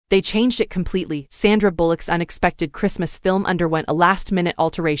They changed it completely. Sandra Bullock's unexpected Christmas film underwent a last-minute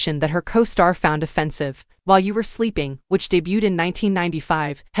alteration that her co-star found offensive. While You Were Sleeping, which debuted in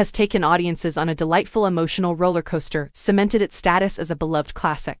 1995, has taken audiences on a delightful emotional roller coaster, cemented its status as a beloved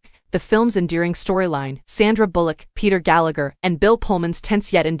classic. The film's endearing storyline, Sandra Bullock, Peter Gallagher, and Bill Pullman's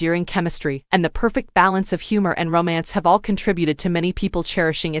tense yet endearing chemistry, and the perfect balance of humor and romance have all contributed to many people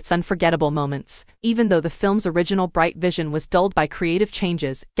cherishing its unforgettable moments. Even though the film's original bright vision was dulled by creative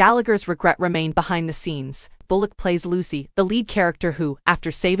changes, Gallagher's regret remained behind the scenes. Bullock plays Lucy, the lead character who,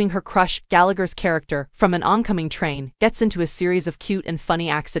 after saving her crush, Gallagher's character, from an oncoming train, gets into a series of cute and funny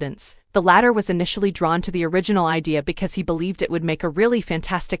accidents. The latter was initially drawn to the original idea because he believed it would make a really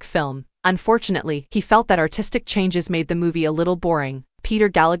fantastic film. Unfortunately, he felt that artistic changes made the movie a little boring. Peter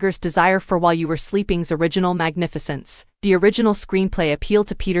Gallagher's desire for While You Were Sleeping's original magnificence. The original screenplay appealed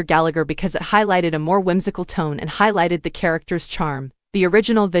to Peter Gallagher because it highlighted a more whimsical tone and highlighted the character's charm. The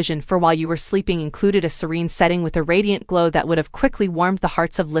original vision for While You Were Sleeping included a serene setting with a radiant glow that would have quickly warmed the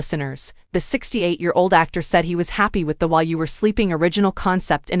hearts of listeners. The 68-year-old actor said he was happy with the While You Were Sleeping original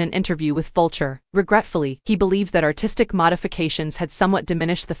concept in an interview with Vulture. Regretfully, he believed that artistic modifications had somewhat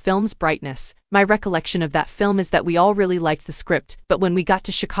diminished the film's brightness. My recollection of that film is that we all really liked the script, but when we got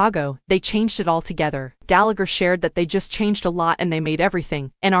to Chicago, they changed it altogether. Gallagher shared that they just changed a lot and they made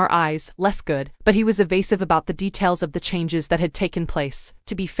everything, in our eyes, less good, but he was evasive about the details of the changes that had taken place.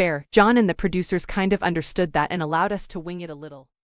 To be fair, John and the producers kind of understood that and allowed us to wing it a little.